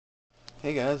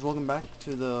Hey guys, welcome back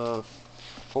to the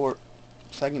fourth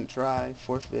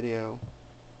video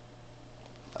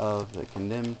of the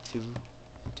Condemned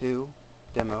 2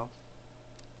 demo.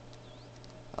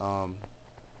 Why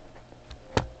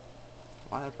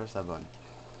did I press that button?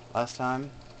 Last time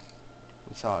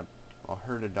we saw a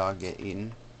herd of dog get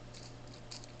eaten,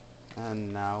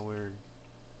 and now we're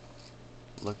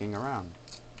looking around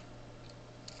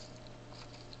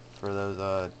for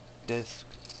those disc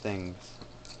things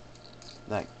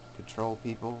that control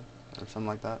people or something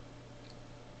like that,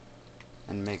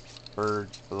 and makes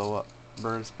birds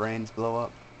brains blow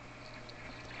up.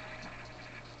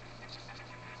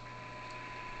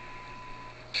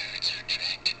 Birds are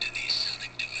attracted to these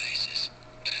sonic devices,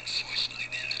 but unfortunately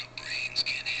their little brains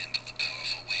can't handle the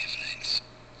powerful wavelengths.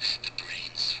 The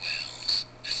brain swells,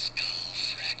 the skull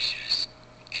fractures,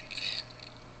 and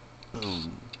then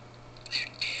Boom.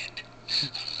 they're dead. A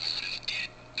lot of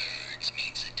dead birds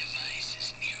means the device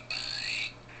is nearby.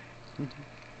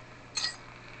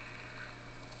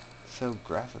 So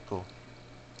graphical.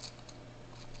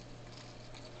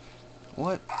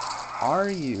 What are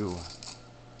you?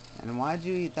 And why'd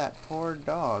you eat that poor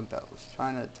dog that was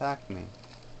trying to attack me?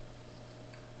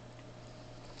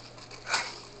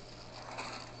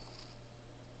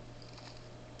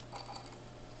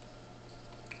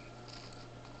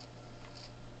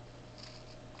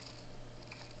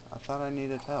 I thought I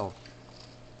needed health.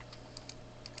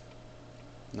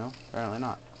 No, apparently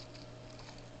not.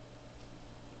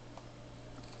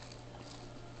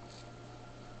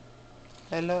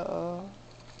 Hello.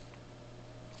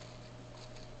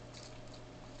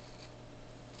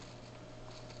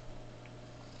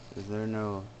 Is there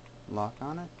no lock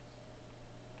on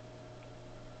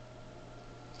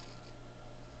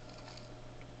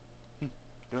it?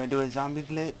 Do I do a zombie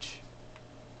glitch?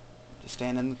 Just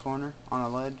stand in the corner on a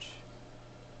ledge?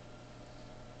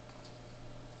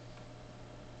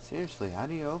 Seriously, how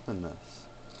do you open this?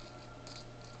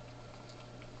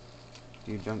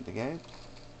 Do you jump the gate?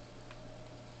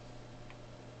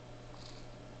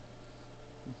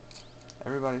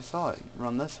 Everybody saw it.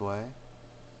 Run this way.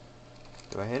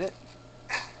 Do I hit it?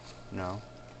 No.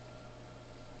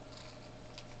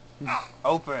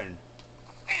 Open!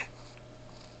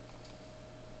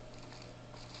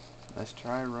 Let's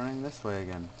try running this way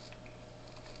again.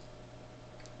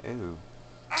 Ew.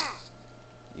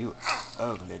 You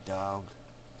ugly dog.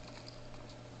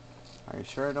 Are you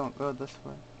sure I don't go this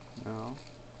way? No.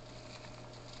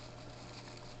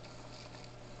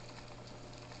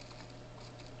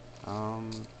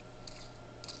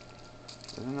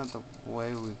 Isn't that the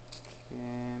way we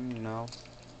came? No.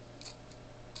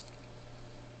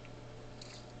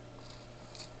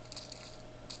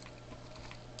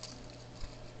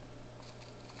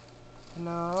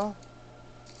 Hello?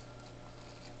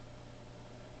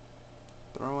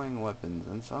 Throwing weapons.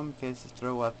 In some cases,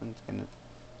 throw weapons can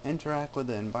interact with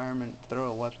the environment. Throw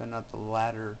a weapon at the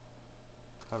ladder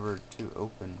covered to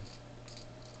open.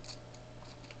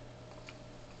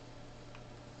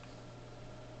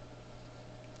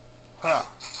 Ha!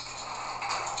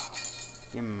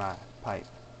 Give me my pipe.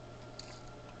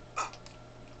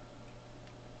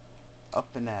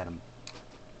 Up and at 'em.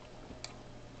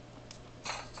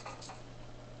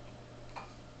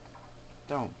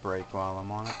 Don't break while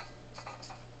I'm on it.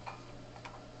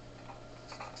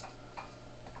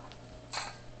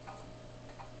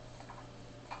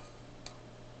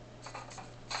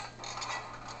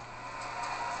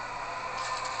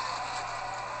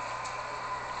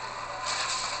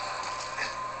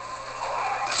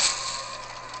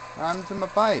 What happened to my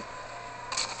pipe?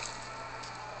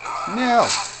 No!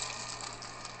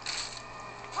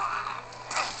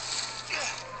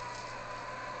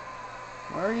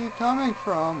 Where are you coming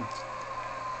from?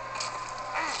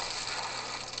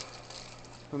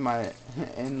 With my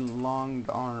enlonged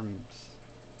arms.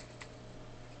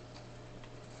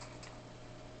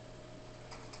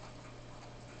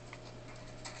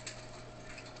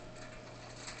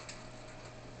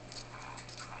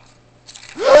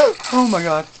 Oh my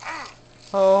god.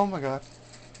 Oh my god.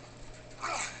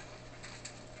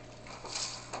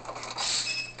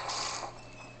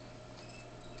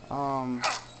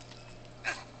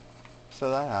 So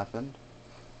that happened.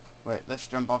 Wait, let's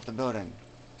jump off the building.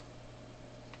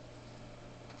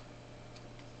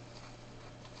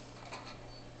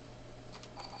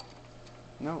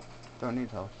 Nope, don't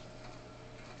need health.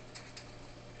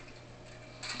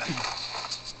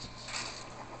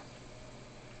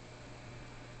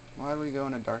 Why do we go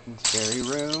in a dark and scary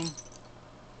room?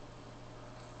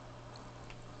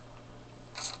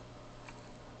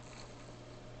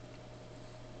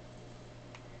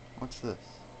 What's this?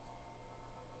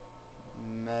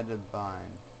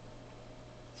 Medibine.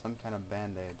 Some kind of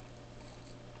band-aid.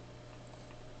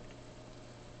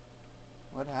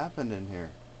 What happened in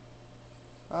here?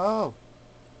 Oh!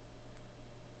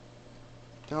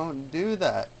 Don't do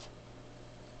that!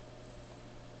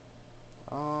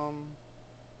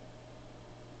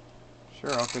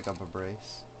 Sure, I'll pick up a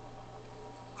brace.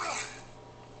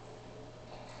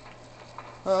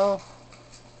 Oh!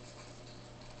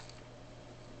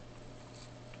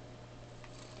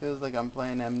 Feels like I'm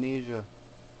playing Amnesia.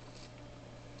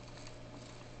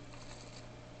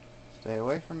 Stay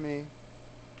away from me.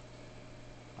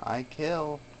 I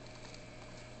kill.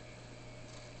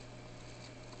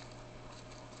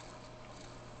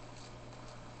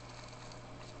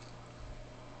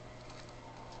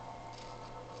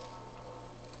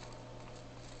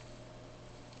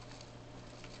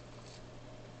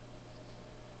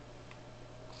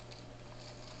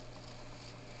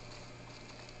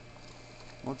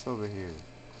 What's over here?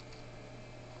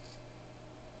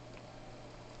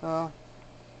 Oh.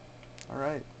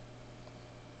 Alright.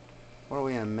 What are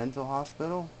we in, a mental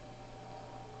hospital?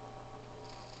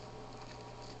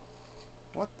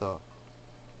 What the?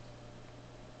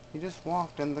 He just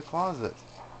walked in the closet.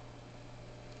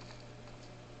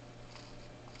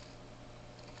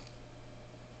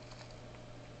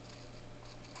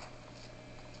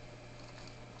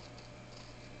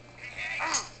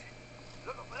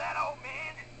 Looking for that old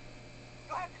man?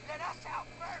 You'll have to let us out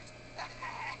first.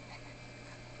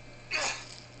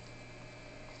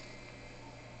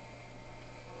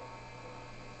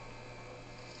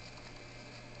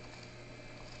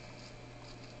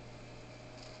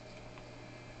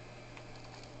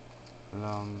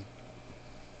 Um...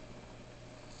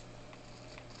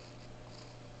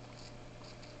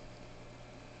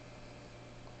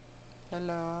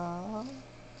 Hello?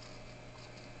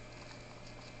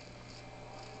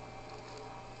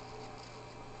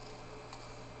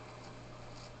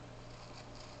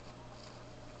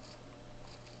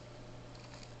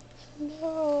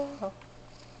 No.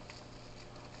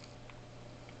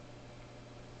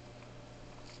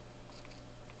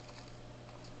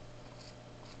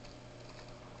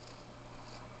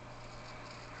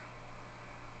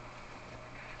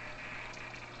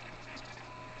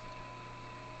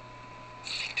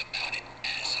 Think about it,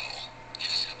 asshole.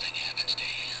 If something happens to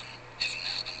him, if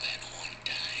Malcolm Van Horn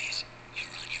dies,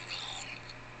 you're on your own.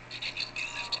 And you'll be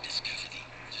left to discover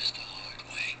just the hard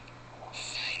way.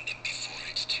 Find him before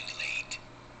it's too late.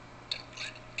 Don't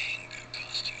let anger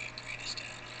cost you your greatest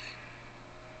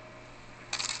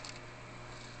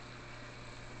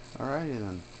ally. Alrighty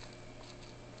then.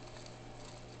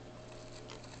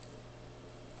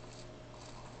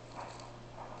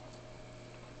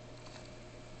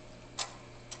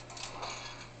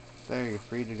 There, you're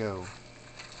free to go.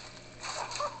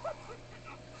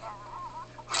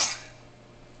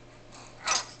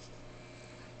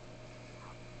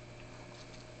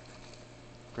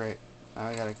 Great. Now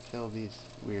I gotta kill these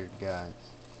weird guys.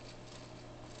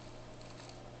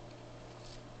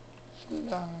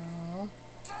 Hello.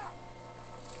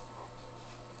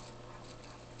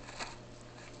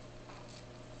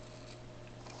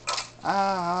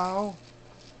 Ow!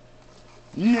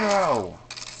 No!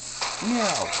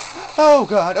 No! Oh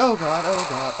god, oh god, oh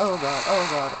god, oh god, oh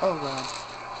god, oh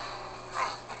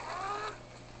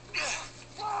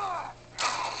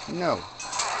god. No.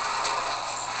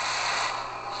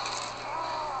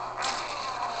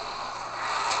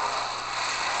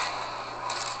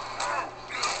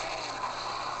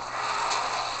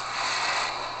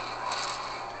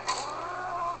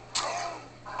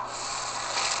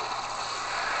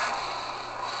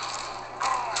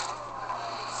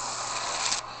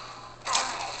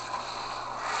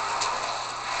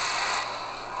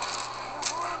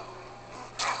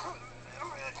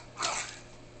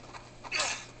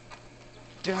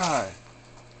 Die.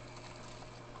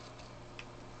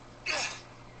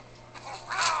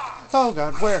 Oh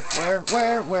god, where?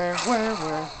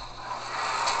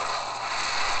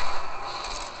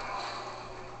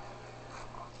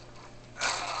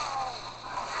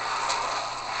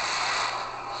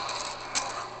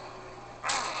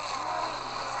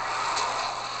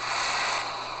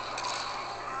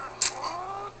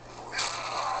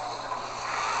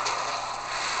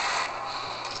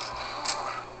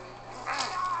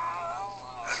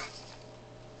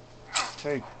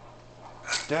 Take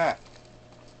that.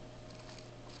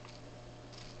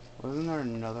 Wasn't there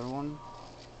another one?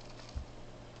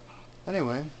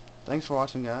 Anyway, thanks for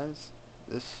watching, guys.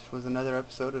 This was another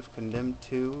episode of Condemned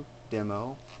 2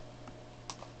 Demo.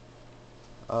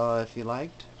 If you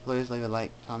liked, please leave a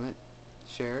like, comment,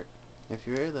 share it. If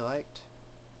you really liked,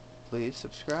 please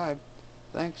subscribe.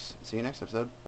 Thanks. See you next episode.